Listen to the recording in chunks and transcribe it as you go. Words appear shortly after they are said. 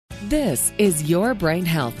This is Your Brain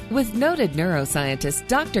Health with noted neuroscientist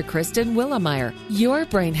Dr. Kristen Willemeyer. Your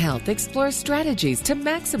Brain Health explores strategies to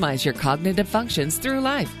maximize your cognitive functions through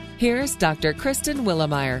life. Here's Dr. Kristen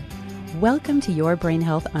Willemeyer. Welcome to Your Brain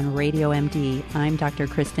Health on Radio MD. I'm Dr.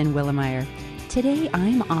 Kristen Willemeyer. Today,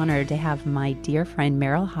 I'm honored to have my dear friend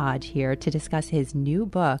Merrill Hodge here to discuss his new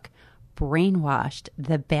book, Brainwashed: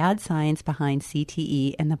 The Bad Science Behind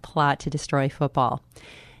CTE and the Plot to Destroy Football.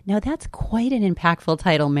 Now, that's quite an impactful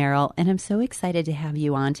title, Merrill, and I'm so excited to have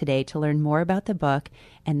you on today to learn more about the book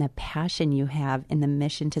and the passion you have in the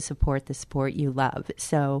mission to support the sport you love.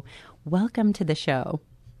 So, welcome to the show.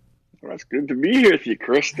 Well, it's good to be here with you,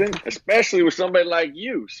 Kristen, especially with somebody like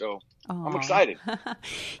you. So I'm excited.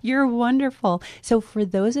 You're wonderful. So for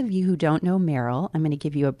those of you who don't know Merrill, I'm going to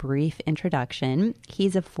give you a brief introduction.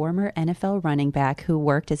 He's a former NFL running back who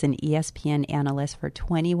worked as an ESPN analyst for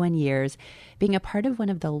 21 years, being a part of one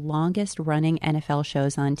of the longest running NFL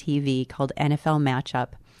shows on TV called NFL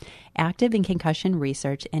Matchup. Active in concussion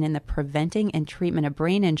research and in the preventing and treatment of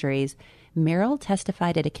brain injuries, Merrill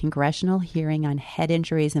testified at a congressional hearing on head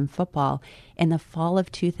injuries in football in the fall of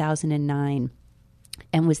 2009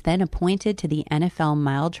 and was then appointed to the NFL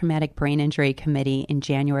Mild Traumatic Brain Injury Committee in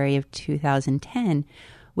January of 2010,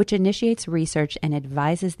 which initiates research and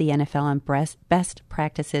advises the NFL on best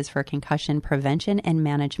practices for concussion prevention and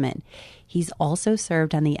management. He's also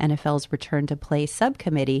served on the NFL's Return to Play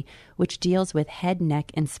subcommittee, which deals with head,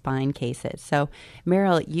 neck, and spine cases. So,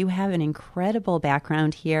 Merrill, you have an incredible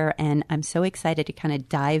background here, and I'm so excited to kind of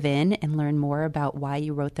dive in and learn more about why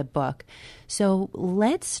you wrote the book. So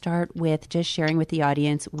let's start with just sharing with the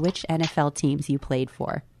audience which NFL teams you played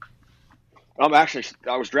for. I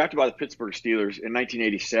was drafted by the Pittsburgh Steelers in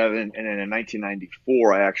 1987, and then in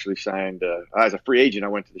 1994, I actually signed, as a free agent, I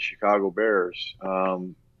went to the Chicago Bears.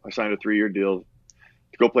 I signed a 3-year deal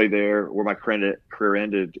to go play there, where my career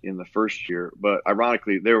ended in the first year. But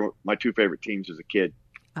ironically, they were my two favorite teams as a kid.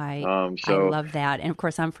 I love that. And of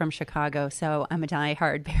course, I'm from Chicago, so I'm a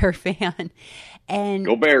diehard Bear fan. And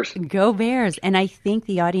go Bears. Go Bears. And I think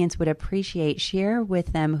the audience would share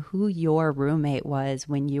with them who your roommate was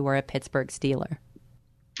when you were a Pittsburgh Steeler.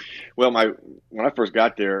 Well, when I first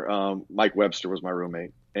got there, Mike Webster was my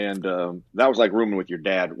roommate. And that was like rooming with your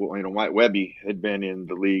dad. Mike Webby had been in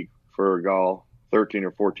the league for 13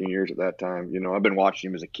 or 14 years at that time. I've been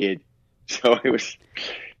watching him as a kid. So it was,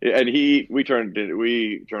 and we turned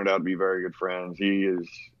out to be very good friends. He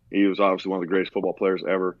was obviously one of the greatest football players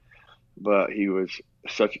ever, but he was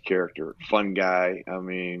such a character, fun guy. I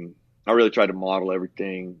mean, I really tried to model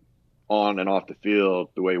everything on and off the field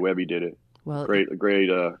the way Webby did it. Well, great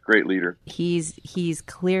leader. He's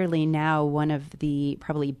clearly now one of the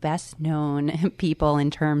probably best known people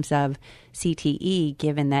in terms of CTE,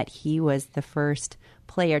 given that he was the first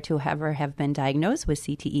player to ever have been diagnosed with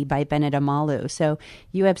CTE by Bennet Omalu. So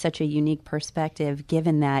you have such a unique perspective,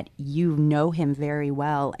 given that you know him very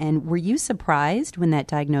well. And were you surprised when that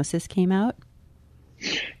diagnosis came out?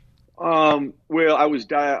 Well, I was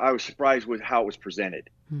surprised with how it was presented,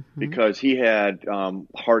 because he had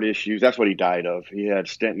heart issues. That's what he died of. He had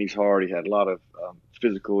stent in his heart. He had a lot of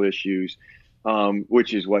physical issues,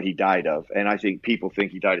 which is what he died of. And I think people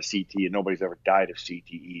think he died of CTE, and nobody's ever died of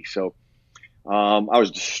CTE. So I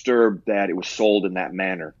was disturbed that it was sold in that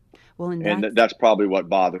manner. Well, that's probably what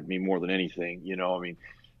bothered me more than anything,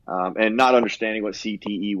 and not understanding what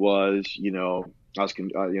CTE was, I was,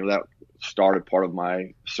 that started part of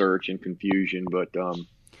my search and confusion, but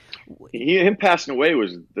him passing away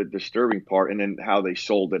was the disturbing part, and then how they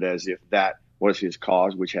sold it as if that was his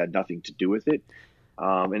cause, which had nothing to do with it.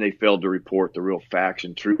 And they failed to report the real facts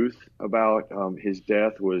and truth about his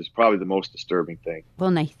death was probably the most disturbing thing. Well,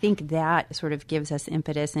 and I think that sort of gives us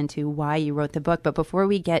impetus into why you wrote the book. But before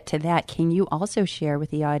we get to that, can you also share with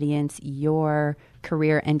the audience your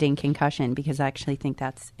career-ending concussion? Because I actually think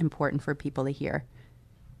that's important for people to hear.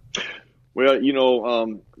 Well,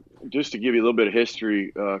 just to give you a little bit of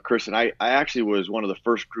history, Kristen, I actually was one of the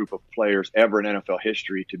first group of players ever in NFL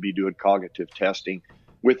history to be doing cognitive testing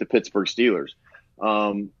with the Pittsburgh Steelers.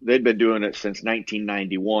 They'd been doing it since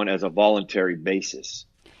 1991 as a voluntary basis.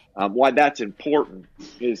 Why that's important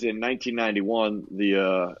is in 1991,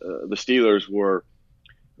 the Steelers were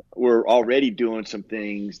already doing some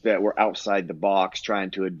things that were outside the box,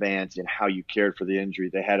 trying to advance in how you cared for the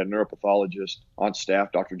injury. They had a neuropathologist on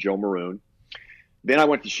staff, Dr. Joe Maroon. Then I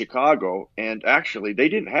went to Chicago, and actually they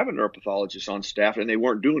didn't have a neuropathologist on staff, and they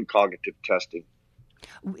weren't doing cognitive testing.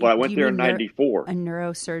 Well, I went there in 94. A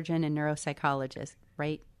neurosurgeon and neuropsychologist,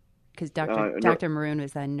 right? Because Dr. Maroon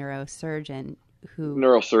was a neurosurgeon. who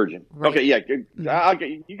neurosurgeon. right. Okay, yeah,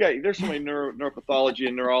 you got. There's so many neuropathology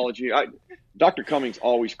and neurology. Dr. Cummings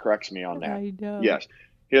always corrects me on that. I know. Yes,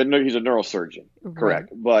 he's a neurosurgeon, Right. correct.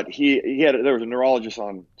 But there was a neurologist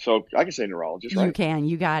on, so I can say neurologist, right? You can.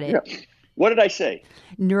 You got it. Yeah. What did I say?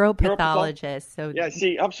 Neuropathologist. So yeah,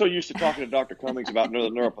 see, I'm so used to talking to Dr. Cummings about the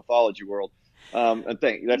neuropathology world. And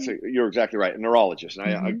you're exactly right, a neurologist.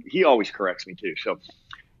 And he always corrects me too. So,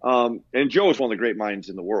 and Joe is one of the great minds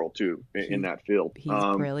in the world too in that field. He's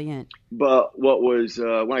brilliant. But what was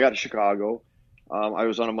when I got to Chicago, I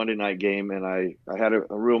was on a Monday night game and I had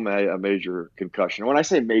a major concussion. And when I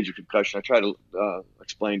say major concussion, I try to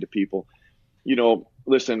explain to people,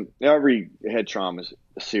 listen, every head trauma is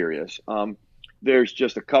serious. There's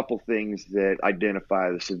just a couple things that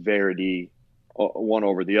identify the severity one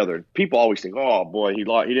over the other. People always think, oh boy, he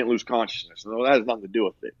didn't lose consciousness. No, that has nothing to do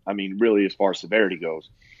with it. I mean, really, as far as severity goes,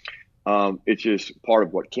 it's just part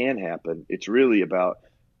of what can happen. It's really about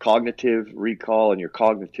cognitive recall and your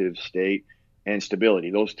cognitive state and stability.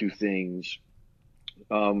 Those two things,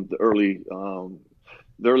 the early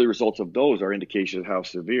results of those are indication of how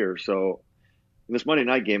severe. So in this Monday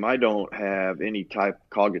night game, I don't have any type of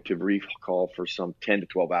cognitive recall for some 10 to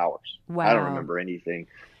 12 hours. Wow. I don't remember anything.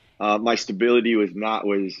 My stability was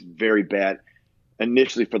very bad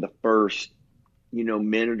initially for the first,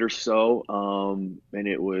 minute or so. And then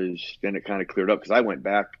it kind of cleared up because I went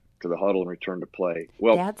back to the huddle and returned to play.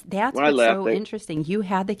 Well, that's what's so interesting. You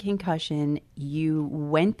had the concussion, you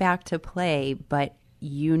went back to play, but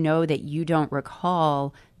you know that you don't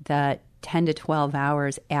recall the 10 to 12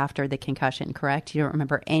 hours after the concussion, correct? You don't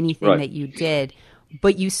remember anything that you did,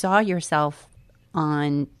 but you saw yourself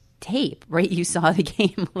on tape, right? You saw the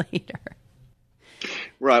game later.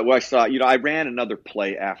 Right. Well, I saw, I ran another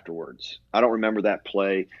play afterwards. I don't remember that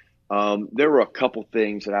play. There were a couple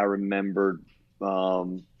things that I remembered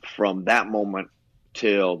from that moment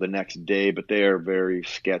till the next day, but they are very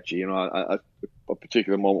sketchy. A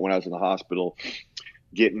particular moment when I was in the hospital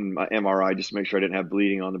getting my MRI just to make sure I didn't have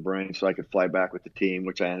bleeding on the brain so I could fly back with the team,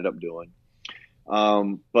 which I ended up doing.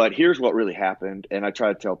 But here's what really happened. And I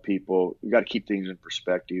try to tell people, you got to keep things in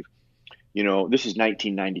perspective. This is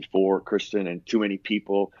 1994, Kristen, and too many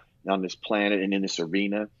people on this planet and in this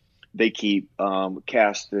arena, they keep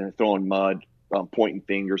casting, throwing mud, pointing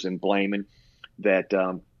fingers and blaming that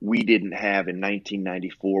we didn't have in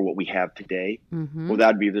 1994 what we have today. Mm-hmm. Well,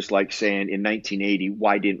 that'd be just like saying in 1980,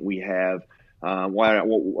 why didn't we have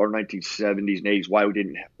or 1970s and 80s,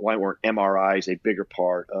 why weren't MRIs a bigger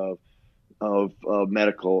part of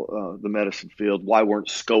medical, the medicine field? Why weren't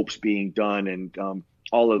scopes being done and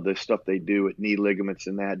all of the stuff they do with knee ligaments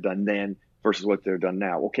and that done then versus what they're done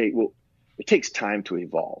now? Okay, well, it takes time to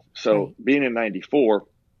evolve. So being in 94,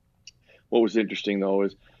 what was interesting though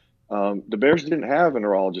is the Bears didn't have a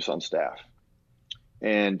neurologist on staff,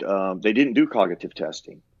 and they didn't do cognitive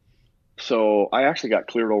testing. So I actually got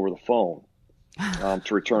cleared over the phone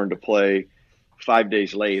to return to play 5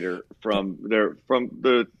 days later from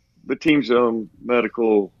the team's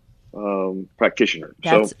medical practitioner.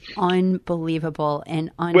 That's unbelievable and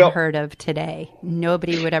unheard of today.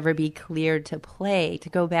 Nobody would ever be cleared to play, to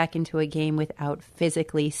go back into a game without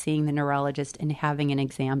physically seeing the neurologist and having an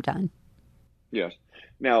exam done. Yes.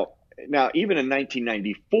 Now, even in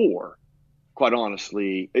 1994, quite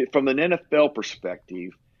honestly, from an NFL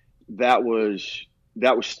perspective, that was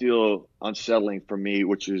still unsettling for me,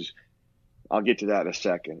 which is, I'll get to that in a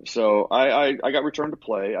second. So I got returned to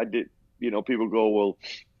play. I did, people go, well,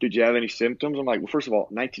 did you have any symptoms? I'm like, well, first of all,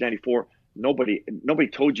 1994, nobody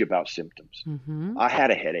told you about symptoms. Mm-hmm. I had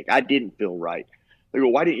a headache. I didn't feel right. They go,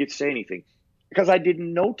 why didn't you say anything? Because I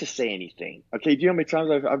didn't know to say anything. Okay, do you know how many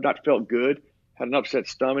times I've not felt good, had an upset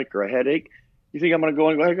stomach or a headache? You think I'm going to go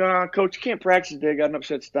and go, oh, coach, you can't practice today. I got an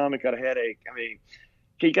upset stomach, got a headache. I mean,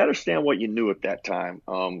 you got to understand what you knew at that time.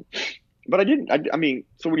 But I didn't.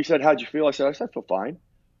 So when he said, how'd you feel? I said, I feel fine.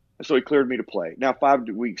 And so he cleared me to play. Now, 5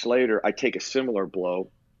 weeks later, I take a similar blow.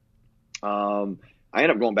 I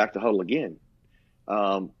end up going back to huddle again.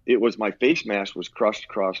 It was my face mask was crushed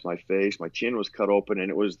across my face. My chin was cut open,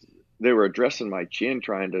 and they were addressing my chin,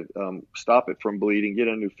 trying to stop it from bleeding, get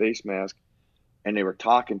a new face mask. And they were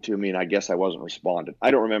talking to me, and I guess I wasn't responding. I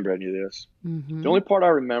don't remember any of this. Mm-hmm. The only part I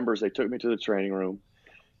remember is they took me to the training room.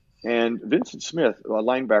 And Vincent Smith, a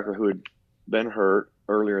linebacker who had been hurt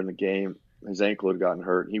earlier in the game, his ankle had gotten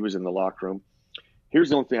hurt. He was in the locker room. Here's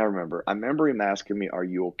the only thing I remember. I remember him asking me, are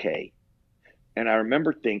you okay? And I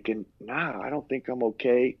remember thinking, nah, I don't think I'm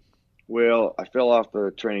okay. Well, I fell off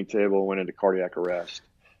the training table and went into cardiac arrest.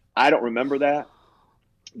 I don't remember that.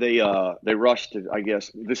 they rushed to, I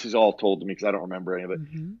guess, this is all told to me because I don't remember any of it.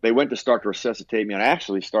 Mm-hmm. They went to start to resuscitate me, and I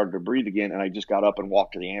actually started to breathe again, and I just got up and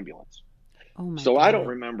walked to the ambulance. Oh my So God. I don't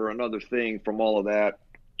remember another thing from all of that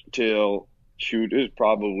till, it was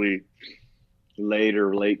probably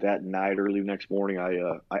late that night, early next morning.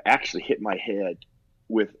 I actually hit my head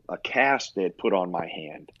with a cast they had put on my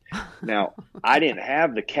hand. Now, I didn't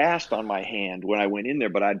have the cast on my hand when I went in there,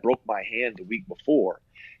 but I broke my hand the week before.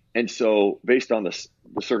 And so based on the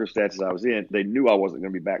circumstances I was in, they knew I wasn't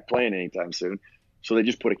going to be back playing anytime soon. So they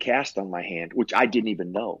just put a cast on my hand, which I didn't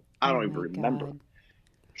even know. I don't even remember. God.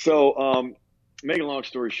 So making a long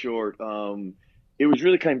story short, it was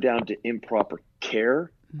really kind of down to improper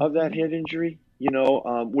care of that head injury,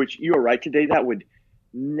 which you are right today. That would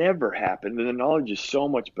never happen. And the knowledge is so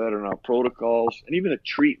much better in our protocols and even the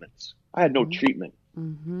treatments. I had no treatment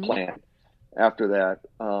plan after that.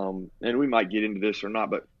 And we might get into this or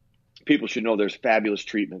not, but people should know there's fabulous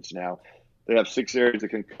treatments now. They have 6 areas of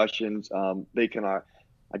concussions. They can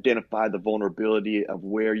identify the vulnerability of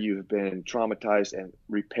where you have been traumatized and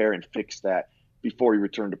repair and fix that before you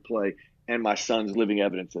return to play. And my son's living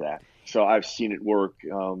evidence of that. So I've seen it work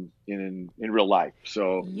in real life.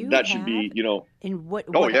 So that should be, And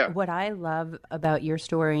what I love about your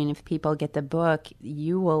story, and if people get the book,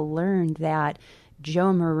 you will learn that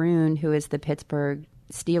Joe Maroon, who is the Pittsburgh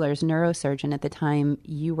Steelers neurosurgeon at the time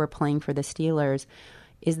you were playing for the Steelers,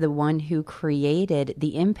 is the one who created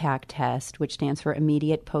the IMPACT test, which stands for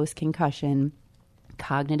Immediate Post-Concussion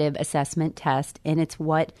Cognitive Assessment Test. And it's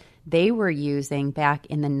what they were using back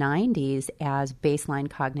in the 90s as baseline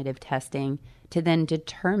cognitive testing to then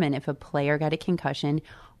determine if a player got a concussion,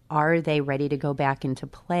 are they ready to go back into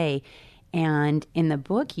play? And in the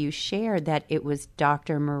book, you shared that it was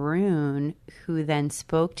Dr. Maroon who then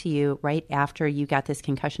spoke to you right after you got this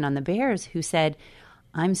concussion on the Bears, who said,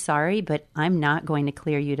 I'm sorry, but I'm not going to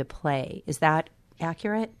clear you to play. Is that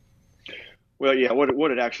accurate? Well, yeah,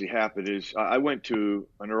 what had actually happened is I went to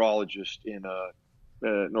a neurologist in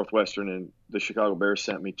Northwestern, and the Chicago Bears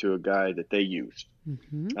sent me to a guy that they used,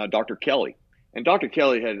 Dr. Kelly. And Dr.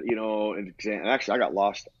 Kelly had, an exam. Actually, I got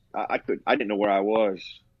lost. I didn't know where I was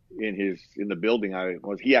in the building I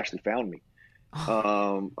was. He actually found me.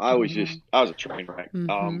 I was a train wreck.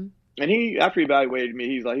 And he, after he evaluated me,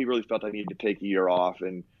 he really felt I needed to take a year off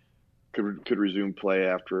and could resume play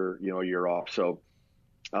after, a year off. So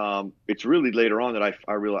it's really later on that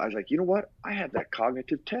I realized, like, you know what? I had that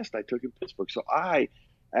cognitive test I took in Pittsburgh. So I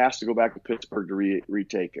asked to go back to Pittsburgh to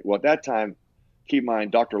retake it. Well, at that time, keep in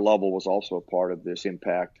mind, Dr. Lovell was also a part of this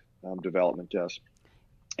IMPACT development test.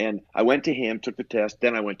 And I went to him, took the test,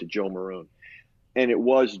 then I went to Joe Maroon. And it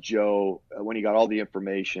was Joe, when he got all the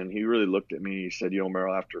information, he really looked at me and he said,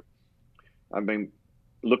 Merrill, after I've been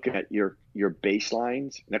looking at your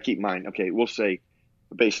baselines. Now keep in mind, okay, we'll say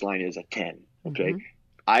the baseline is a 10, okay?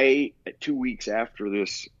 2 weeks after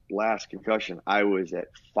this last concussion, I was at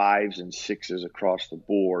 5s and 6s across the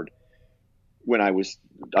board when I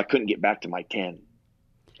couldn't get back to my 10.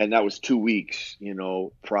 And that was 2 weeks,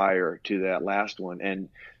 prior to that last one. And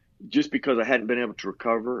just because I hadn't been able to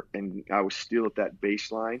recover and I was still at that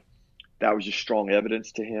baseline, that was just strong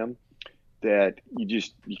evidence to him that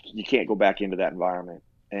you can't go back into that environment.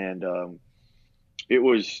 And it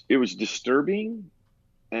was disturbing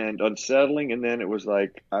and unsettling. And then it was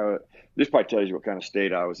like, this probably tells you what kind of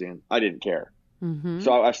state I was in. I didn't care.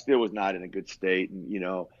 So I still was not in a good state, and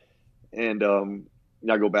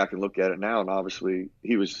I go back and look at it now, and obviously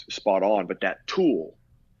he was spot on, but that tool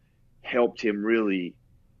helped him really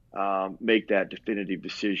make that definitive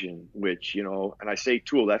decision, which, and I say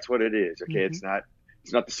tool, that's what it is. Okay. It's not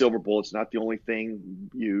the silver bullet. It's not the only thing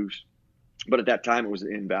used, but at that time it was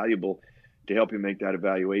invaluable to help him make that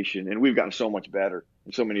evaluation. And we've gotten so much better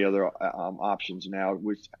and so many other options now,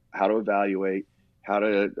 which how to evaluate, how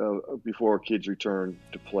to, before kids return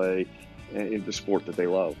to play in the sport that they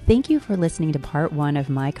love. Thank you for listening to part 1 of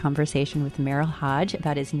my conversation with Merrill Hodge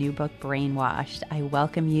about his new book, Brainwashed. I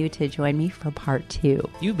welcome you to join me for part 2.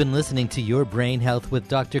 You've been listening to Your Brain Health with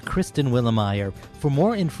Dr. Kristen Willemeyer. For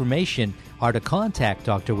more information or to contact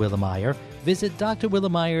Dr. Willemeyer, visit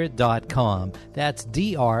drwillemeyer.com. That's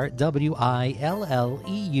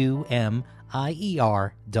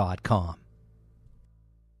drwilleumeier.com.